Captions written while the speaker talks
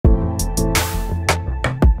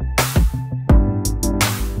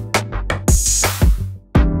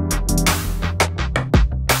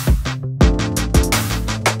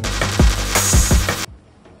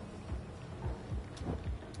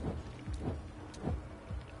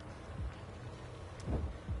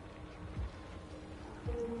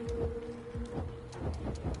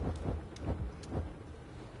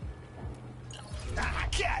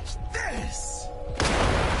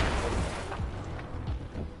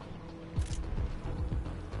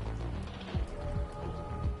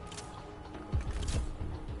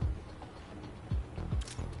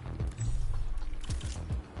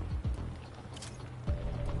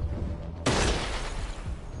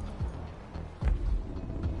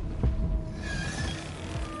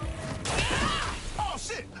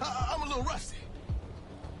little rusty.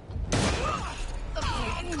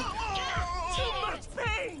 Pain. Too much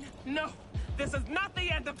pain! No, this is not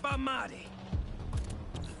the end of Bamadi.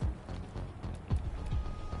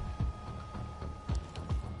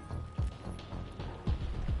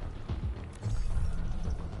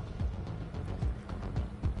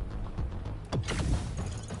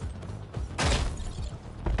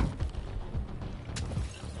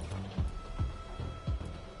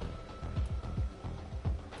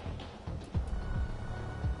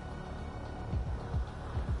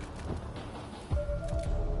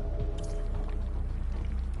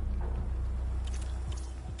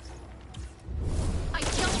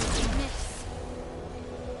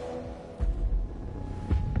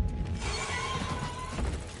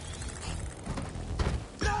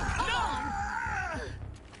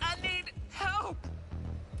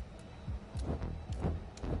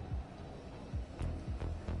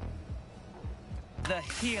 The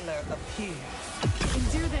healer appears. We can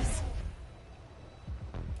do this.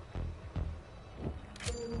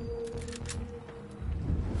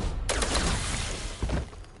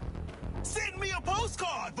 Send me a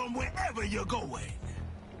postcard from wherever you're going.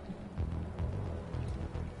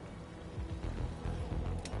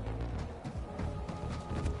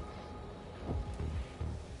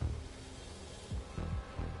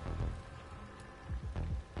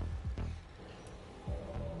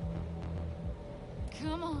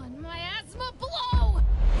 Come on, Miasma, blow!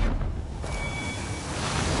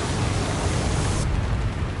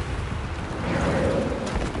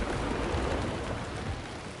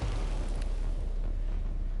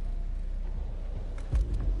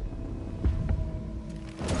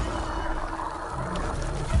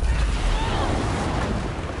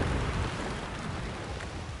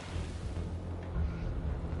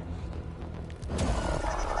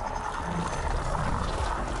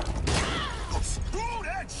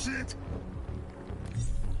 Shit!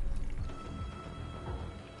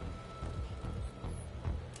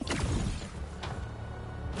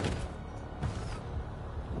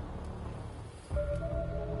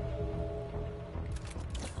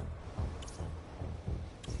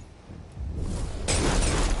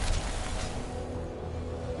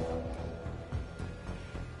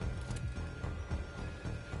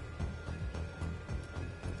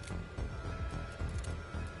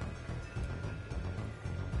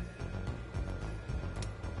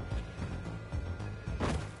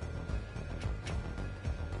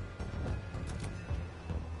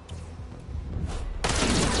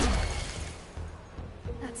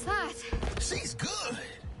 That's that. She's good.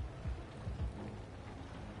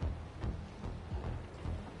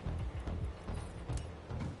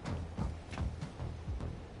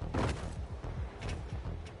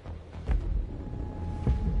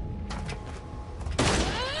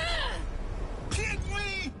 Kick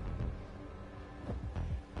me!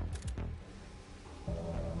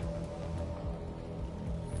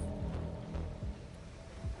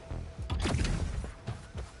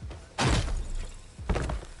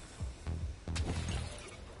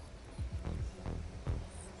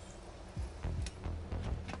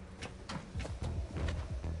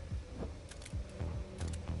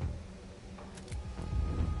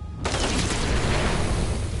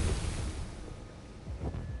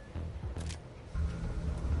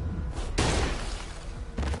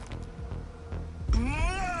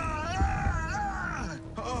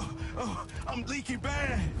 I'm leaking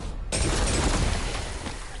bad.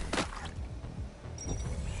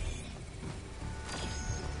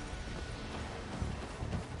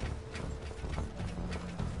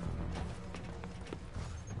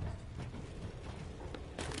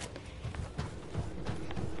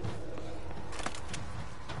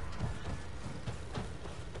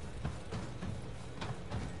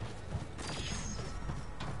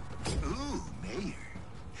 Ooh, Mayor.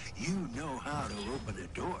 You know how to open a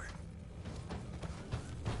door.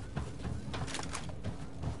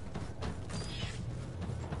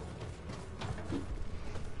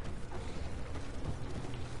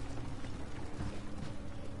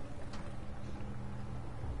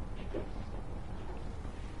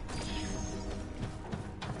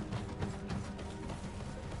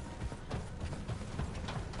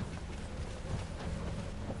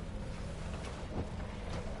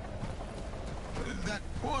 That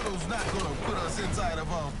portal's not gonna put us inside a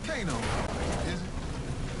volcano, is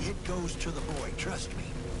it? It goes to the boy, trust me.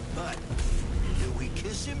 But do we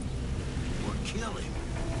kiss him or kill him?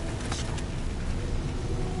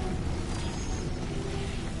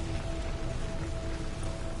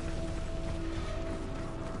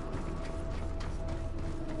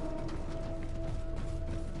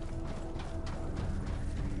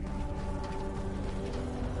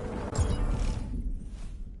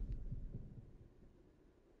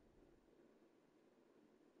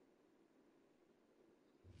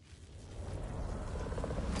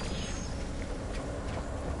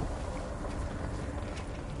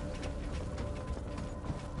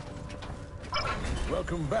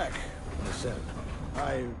 Welcome back, Miss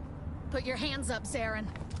N. Put your hands up, Zarin.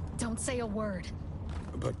 Don't say a word.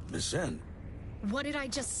 But Miss N... What did I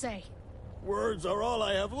just say? Words are all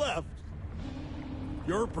I have left.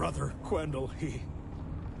 Your brother, Quendel, he...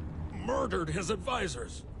 murdered his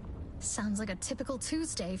advisors. Sounds like a typical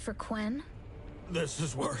Tuesday for Quen. This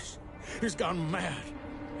is worse. He's gone mad.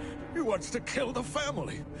 He wants to kill the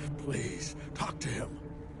family. Please, talk to him.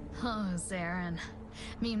 Oh, Zarin.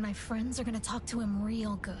 Me and my friends are gonna talk to him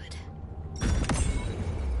real good.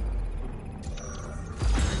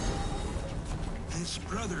 This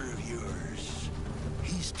brother of yours,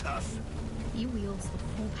 he's tough. He wields the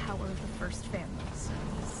full power of the First Family, so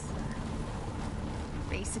he's,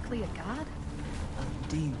 basically a god? A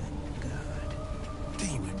demon god.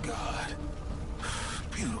 Demon god.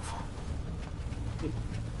 Beautiful.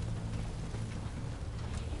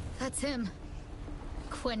 That's him.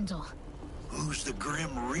 Quendel. Who's the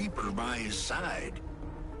Grim Reaper by his side?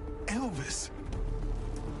 Elvis.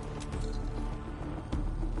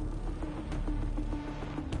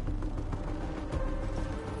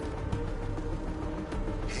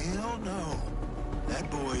 Hell no.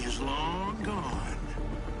 That boy is long gone.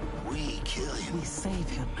 We kill him. We save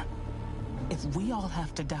him. If we all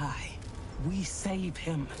have to die, we save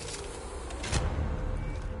him.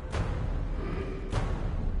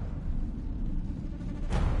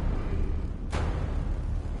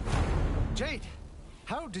 Jade,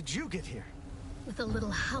 how did you get here? With a little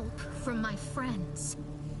help from my friends.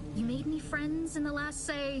 You made any friends in the last,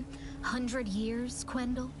 say, 100 years,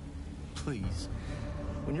 Quendel? Please.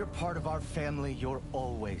 When you're part of our family, you're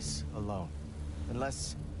always alone.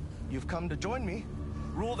 Unless you've come to join me,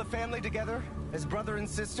 rule the family together as brother and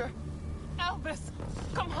sister. Elvis,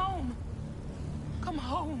 come home. Come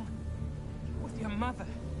home. With your mother.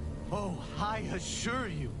 Oh, I assure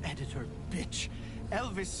you, editor bitch.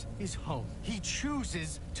 Elvis is home. He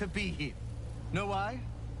chooses to be here. Know why?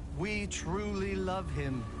 We truly love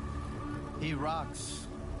him. He rocks.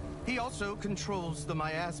 He also controls the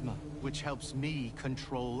miasma, which helps me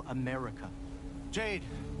control America. Jade,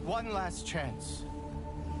 one last chance.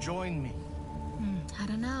 Join me. I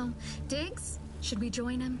don't know. Diggs, should we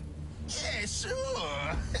join him? Yeah,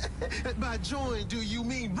 sure. By join, do you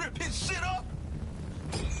mean rip his shit up?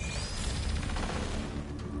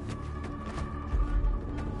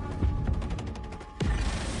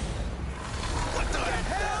 What the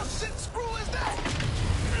hell shit screw is that?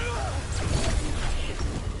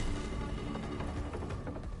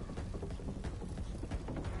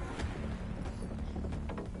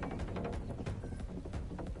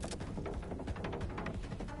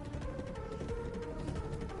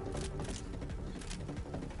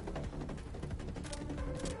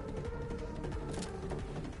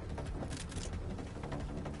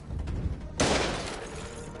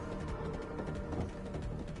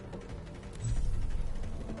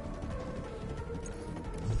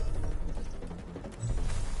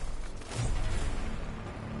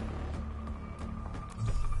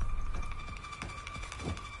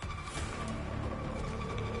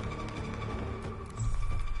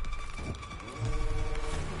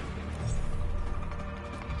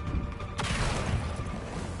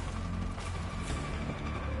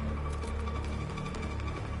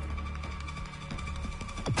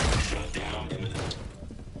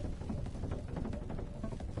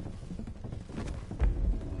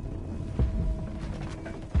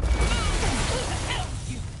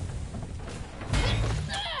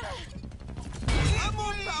 I'm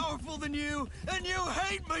more powerful than you, and you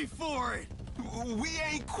hate me for it! We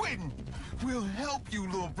ain't quitting. We'll help you,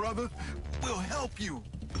 little brother. We'll help you.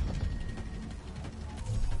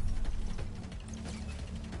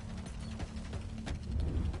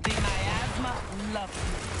 The miasma loves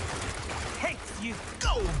you. Hates you.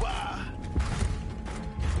 Go by.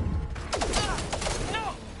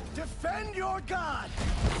 No! Defend your god!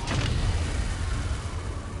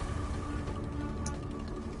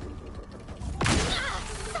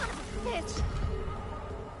 Son of a bitch!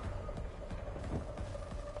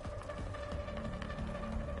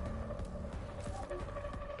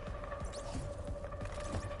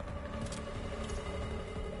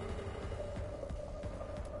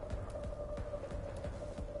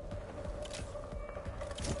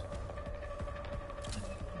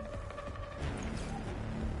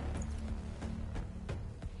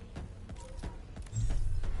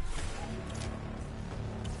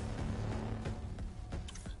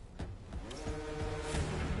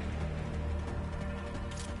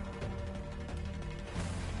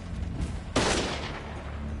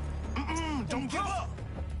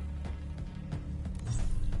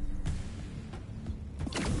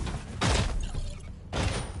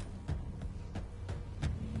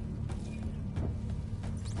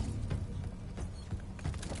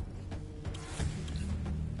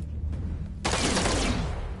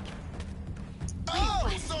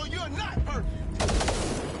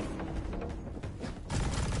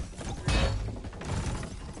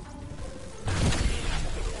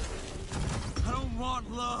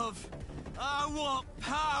 want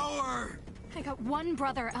power! I got one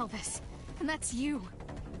brother, Elvis, and that's you.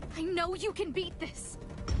 I know you can beat this.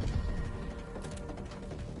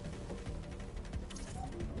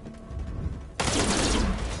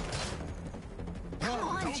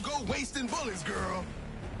 Oh, don't go wasting bullets, girl.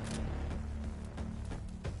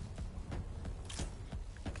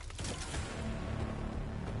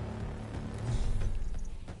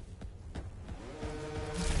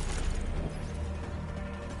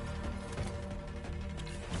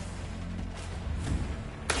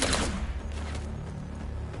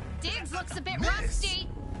 Diggs looks a bit rusty.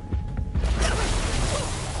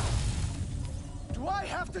 Do I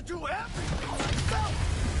have to do everything myself?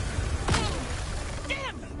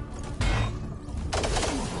 Damn!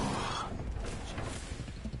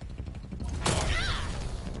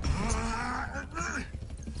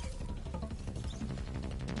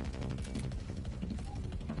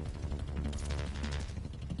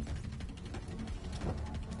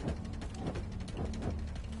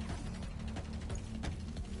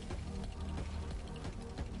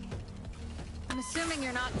 I'm assuming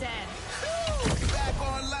you're not dead. Back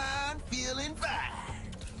online, feeling fine.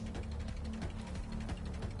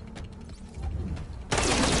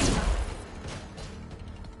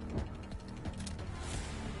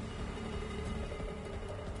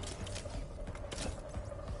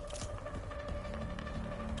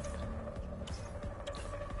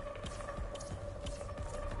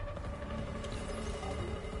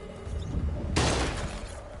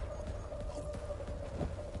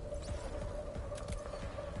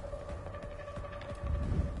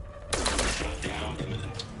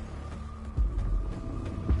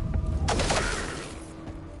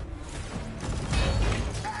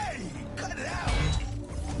 Hey, cut it out.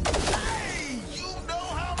 Hey, you know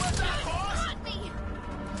how much I cost? Got me!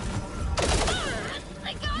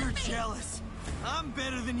 They got You're me! jealous. I'm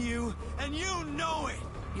better than you, and you know it!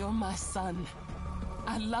 You're my son.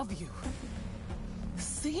 I love you.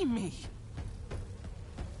 See me.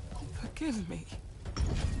 Forgive me.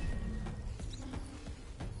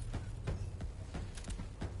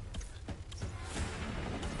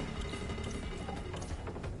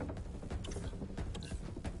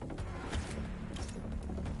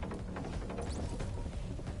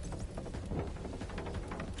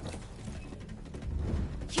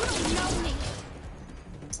 You don't know me!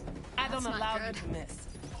 I don't That's not allow you good. to miss.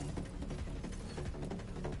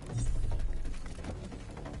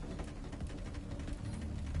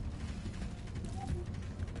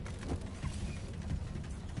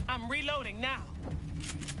 I'm reloading now.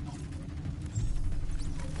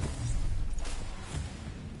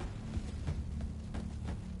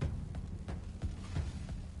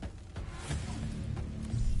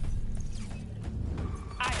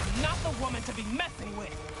 I am not the woman to be messing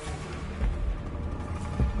with.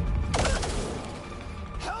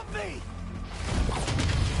 Help me!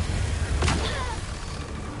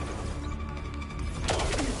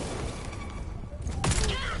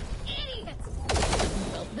 Idiots!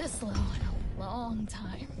 Felt this low in a long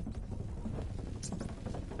time.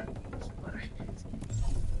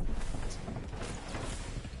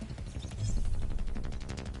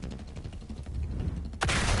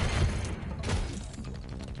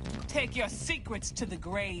 Take your secrets to the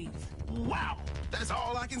grave. Wow, that's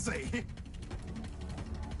all I can say.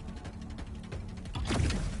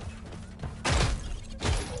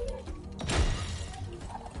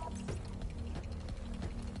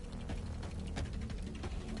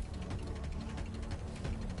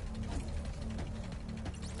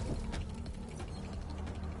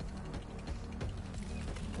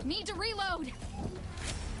 Need to reload!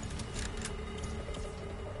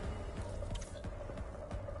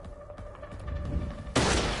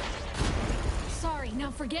 Sorry, now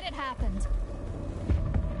forget it happened.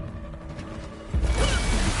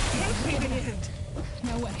 Can't be the end.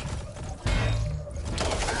 No way.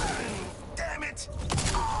 Damn it!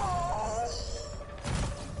 Oh!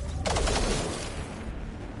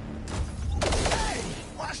 Hey,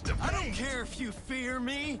 watch the I don't paint. care if you fear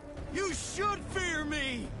me. You should fear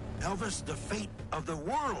me! Elvis, the fate of the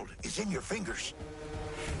world is in your fingers.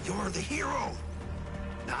 You're the hero,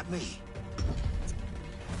 not me.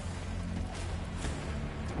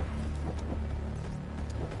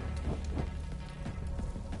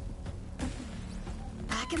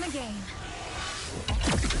 Back in the game.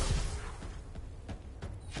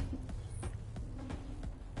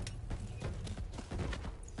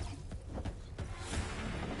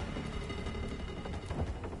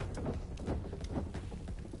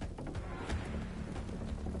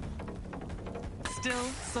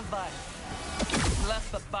 Still surviving.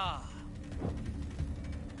 Left the bar.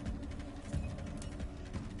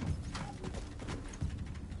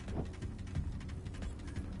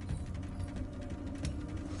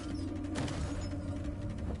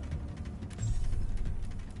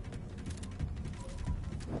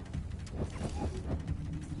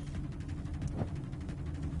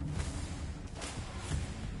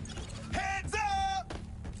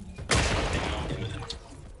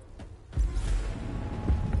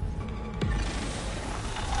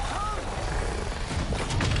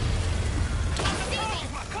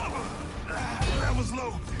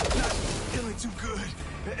 too good.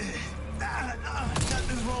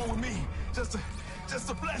 Nothing's wrong with me. Just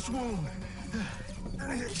a flesh wound.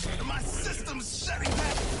 My system's shutting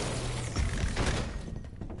down.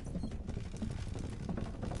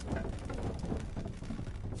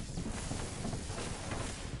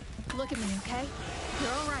 Look at me, okay?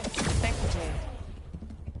 You're all right. Thank you, Jade.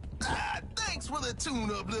 Thanks for the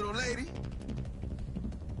tune-up, little lady.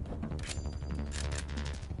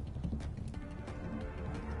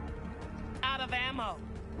 Out of ammo.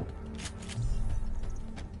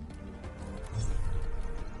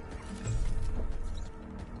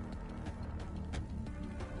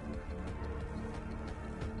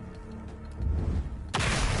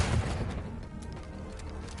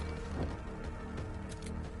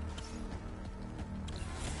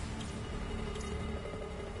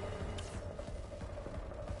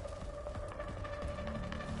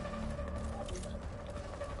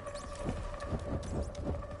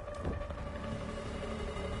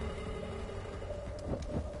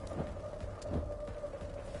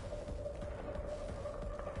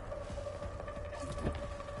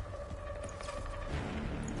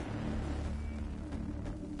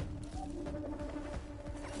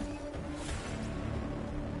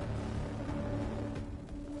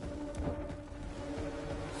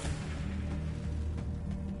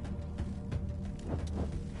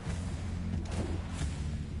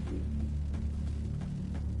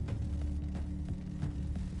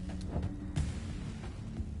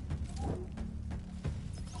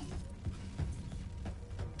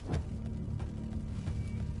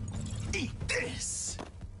 Eat this!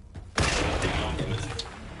 Down imminent.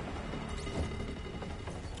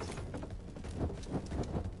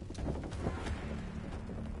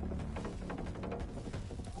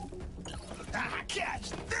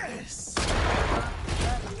 Catch this!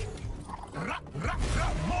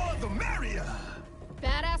 More the merrier!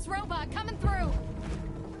 Badass robot coming through!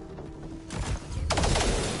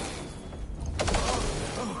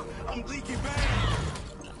 I'm leaking bad!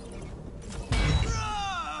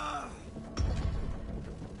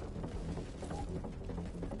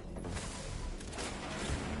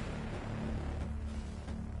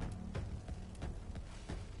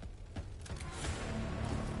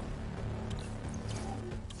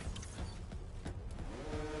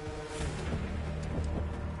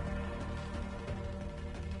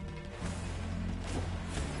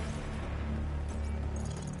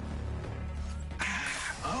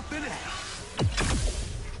 Up and out.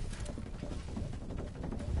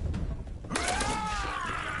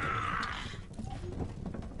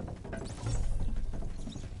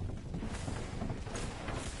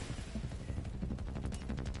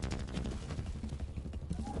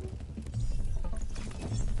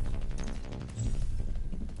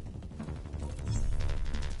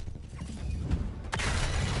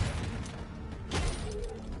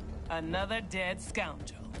 Another dead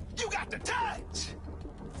scoundrel. You got the touch!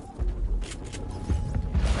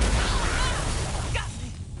 Got me!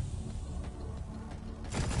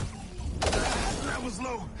 That was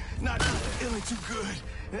low. Not feeling too good.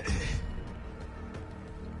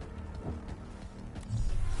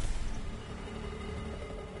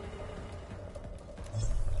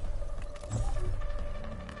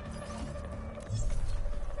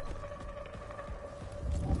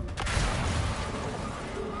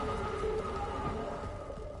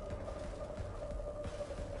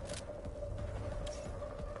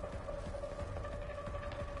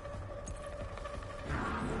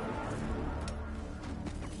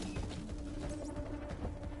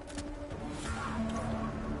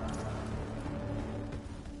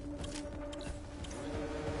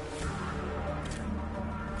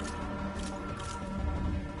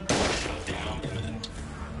 Down imminent.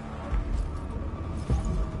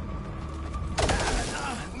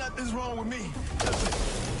 Nothing's wrong with me.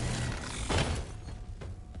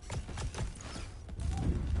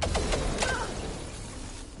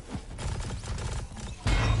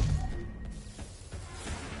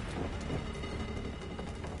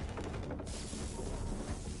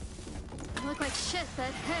 I look like shit, but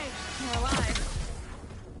hey, you're alive.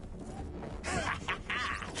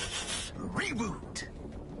 Reboot.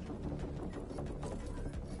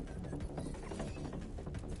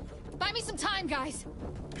 Buy me some time, guys.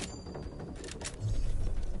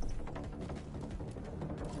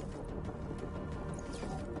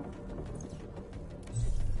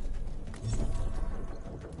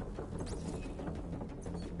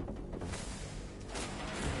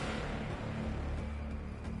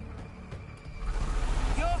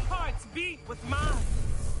 Your hearts beat with mine.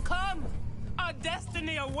 Come, our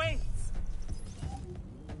destiny awaits.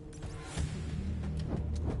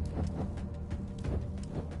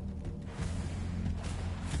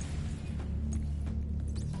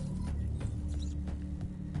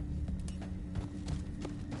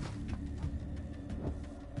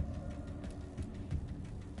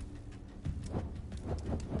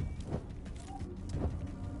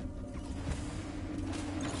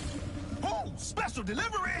 special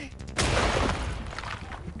delivery!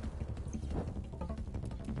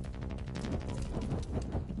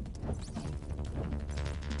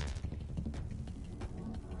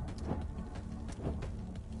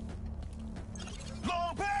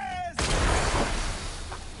 Long pass!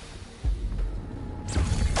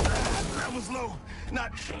 That was low.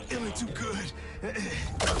 Not feeling too good.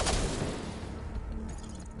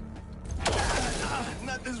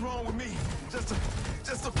 Nothing's wrong with me. Just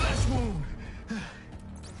a flesh wound.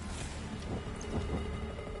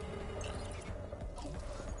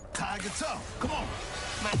 Tiger tough. Come on.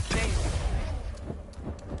 My favorite.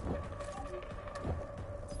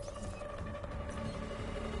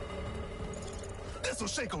 This'll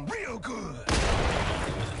shake 'em real good.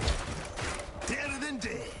 Deader than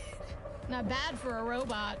dead. Not bad for a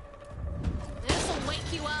robot. This'll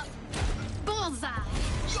wake you up. Bullseye!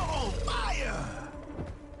 You're on fire!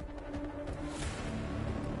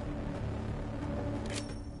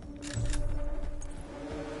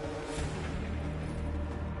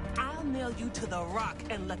 I'll nail you to the rock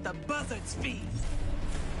and let the buzzards feed.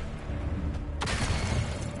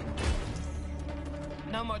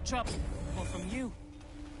 No more trouble. Well, from you.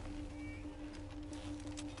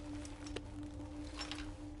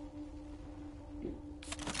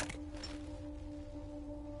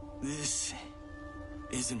 This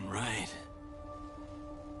isn't right.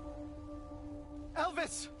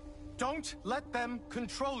 Elvis! Don't let them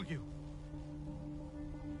control you.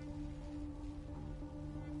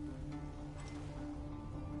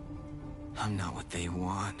 I'm not what they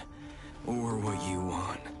want, or what you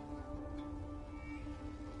want.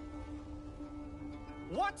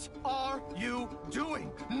 What are you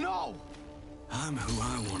doing? No! I'm who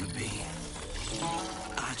I want to be.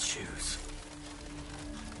 I choose.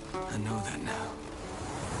 I know that now.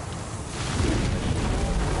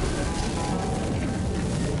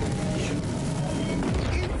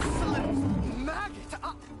 Insolent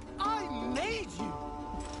maggot! I made you!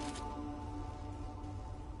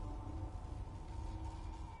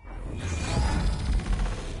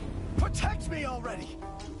 Protect me already!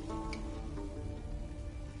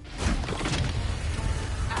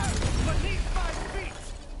 Out beneath my feet!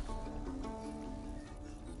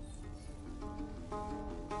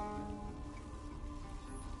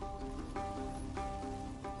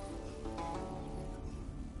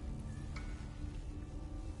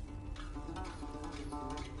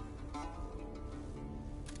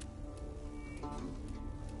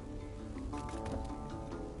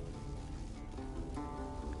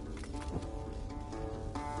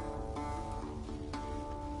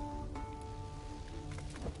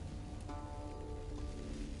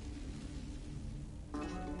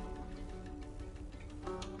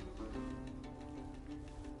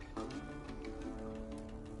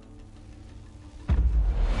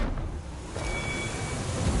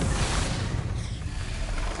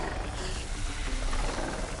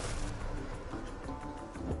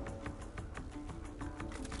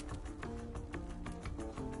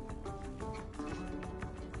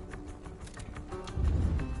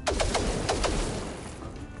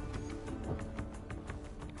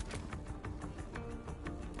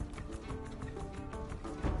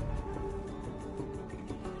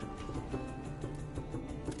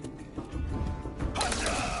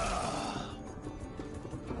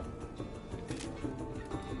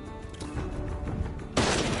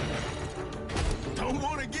 Don't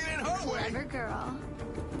want to get in her way. Clever girl.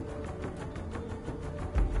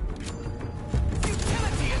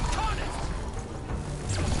 Futility incarnate!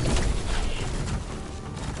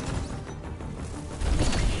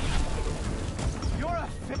 You're a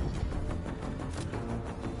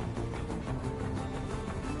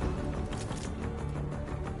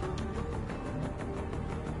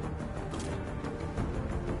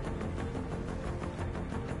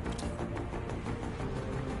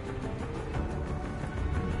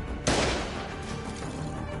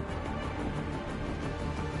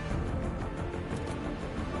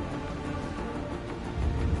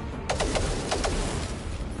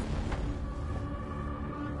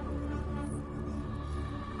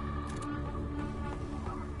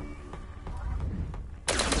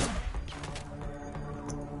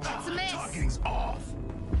It's a miss. Targeting's off.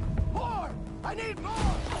 More! I need more!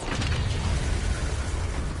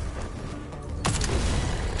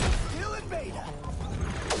 Steel invader!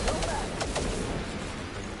 Go back!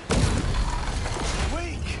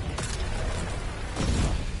 Weak!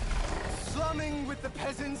 Slumming with the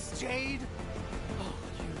peasants, Jade? Oh,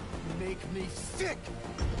 you make me sick!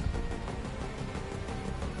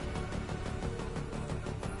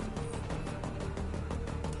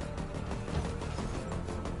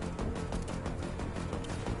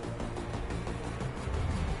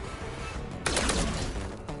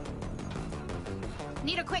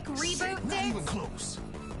 reboot, Not even Diggs? close.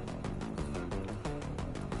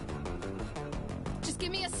 Just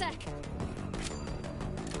give me a sec.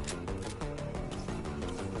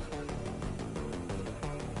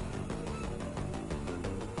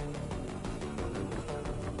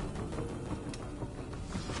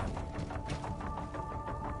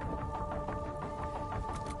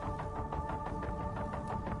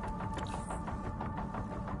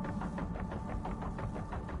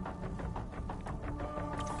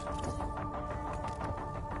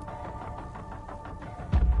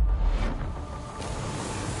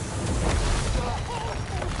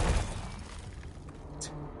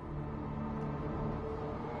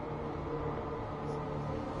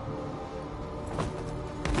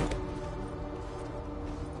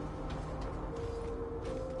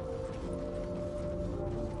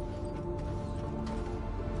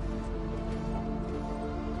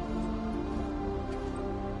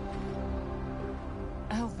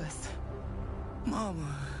 Elvis.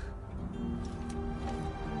 Mama.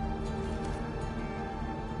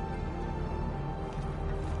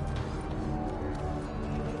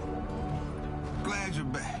 Glad you're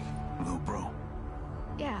back, little bro.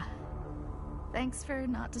 Yeah. Thanks for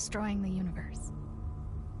not destroying the universe.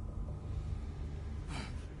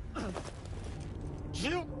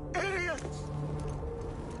 You idiots!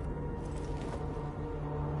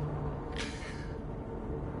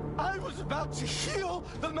 I was about to heal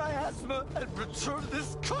the miasma and return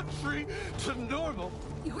this country to normal.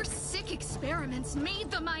 Your sick experiments made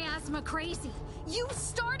the miasma crazy. You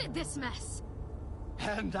started this mess.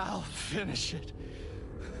 And I'll finish it.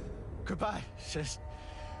 Goodbye, sis.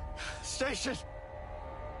 Station.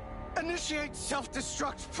 Initiate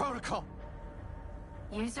self-destruct protocol.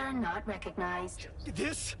 User not recognized.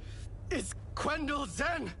 This is Quendel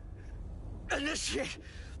Zen. Initiate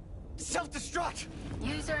self-destruct.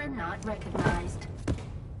 User not recognized.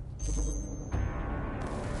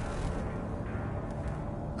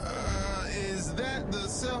 Is that the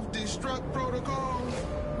self-destruct protocol?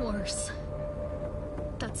 Worse.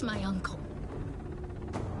 That's my uncle.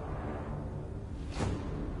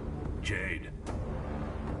 Jade,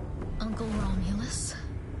 Uncle Romulus.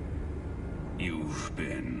 you've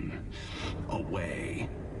been away.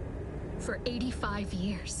 For 85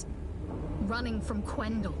 years. Running from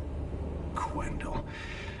Quendel. Quendel.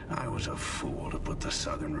 I was a fool to put the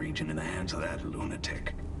southern region in the hands of that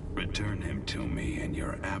lunatic. Return him to me, and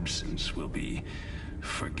your absence will be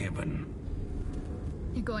forgiven.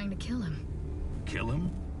 You're going to kill him. Kill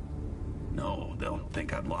him? No, they'll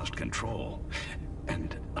think I've lost control.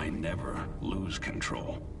 And I never lose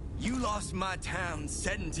control. You lost my town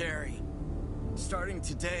sedentary. Starting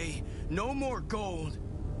today, no more gold,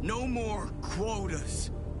 no more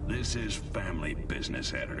quotas. This is family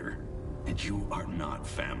business, editor. And you are not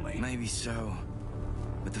family. Maybe so,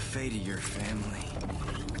 but the fate of your family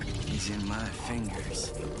is in my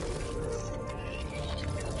fingers.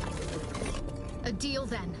 A deal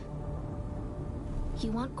then.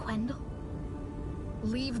 You want Quendel?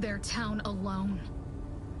 Leave their town alone.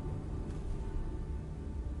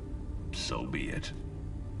 So be it.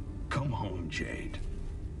 Come home, Jade.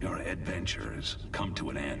 Your adventure has come to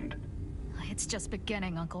an end. It's just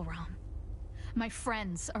beginning, Uncle Rom. My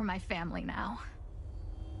friends are my family now.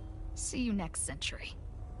 See you next century.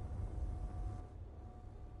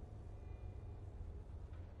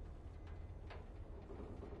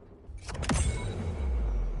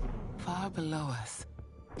 Far below us,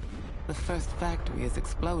 the first factory is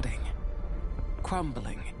exploding,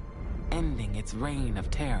 crumbling, ending its reign of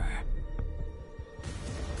terror.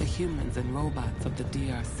 The humans and robots of the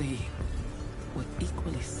DRC were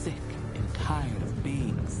equally sick and tired of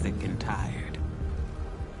being sick and tired.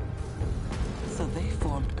 So they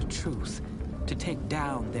formed a truce to take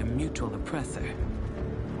down their mutual oppressor.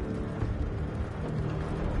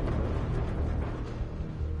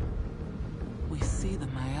 We see the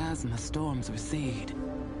miasma storms recede,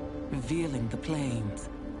 revealing the plains,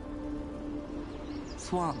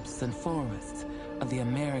 swamps and forests of the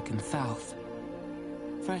American South.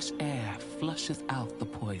 Fresh air flushes out the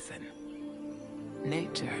poison.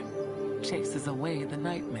 Nature chases away the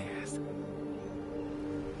nightmares.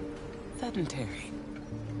 Sedentary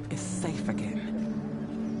is safe again.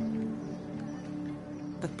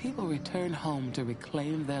 The people return home to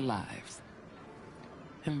reclaim their lives,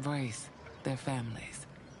 embrace their families.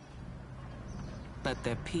 But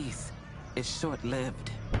their peace is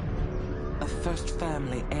short-lived. A first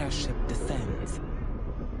family airship descends.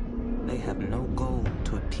 They have no goal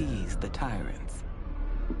to appease the tyrants.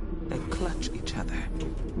 They clutch each other,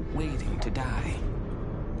 waiting to die.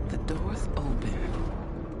 The doors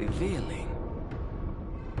open, revealing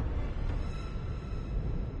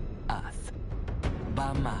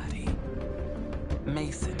by Marty,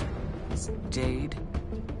 Mason, Jade,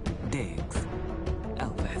 Diggs,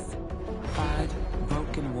 Elvis. 5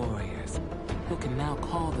 broken warriors who can now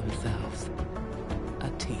call themselves a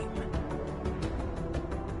team.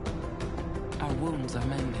 Our wounds are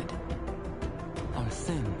mended, our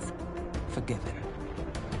sins forgiven.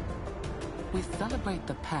 We celebrate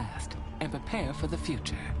the past and prepare for the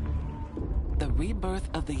future. The rebirth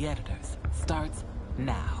of the editors starts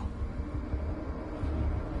now.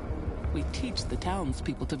 We teach the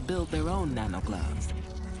townspeople to build their own nanogloves,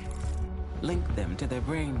 link them to their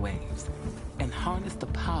brainwaves, and harness the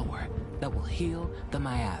power that will heal the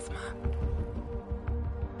miasma.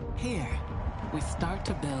 Here, we start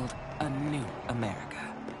to build a new America,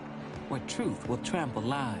 where truth will trample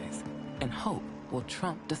lies and hope will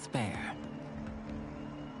trump despair.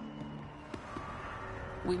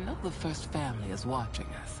 We know the first family is watching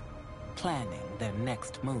us, planning their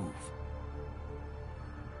next move.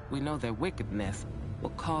 We know their wickedness will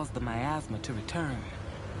cause the miasma to return,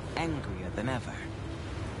 angrier than ever.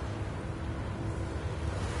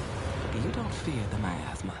 You don't fear the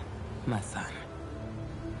miasma, my son.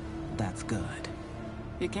 That's good.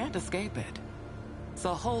 You can't escape it. So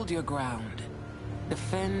hold your ground.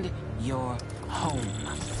 Defend your home.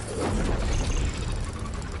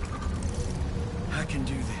 I can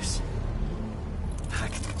do this. I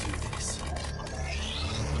can do this.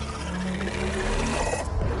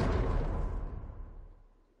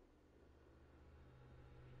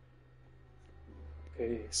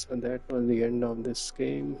 Okay, so that was the end of this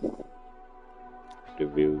game.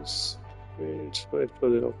 Reviews. It was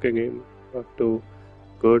an okay game, not too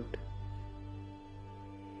good.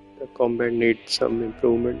 The combat needs some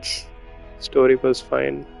improvements. Story was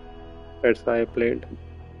fine. That's why I played.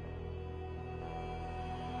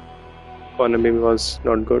 Economy was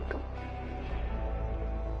not good.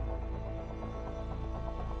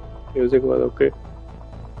 Music was okay.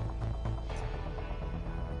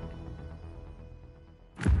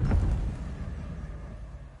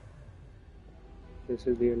 This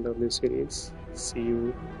is the end of the series. See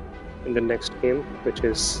you in the next game, which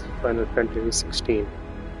is Final Fantasy 16.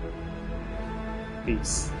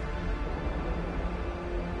 Peace.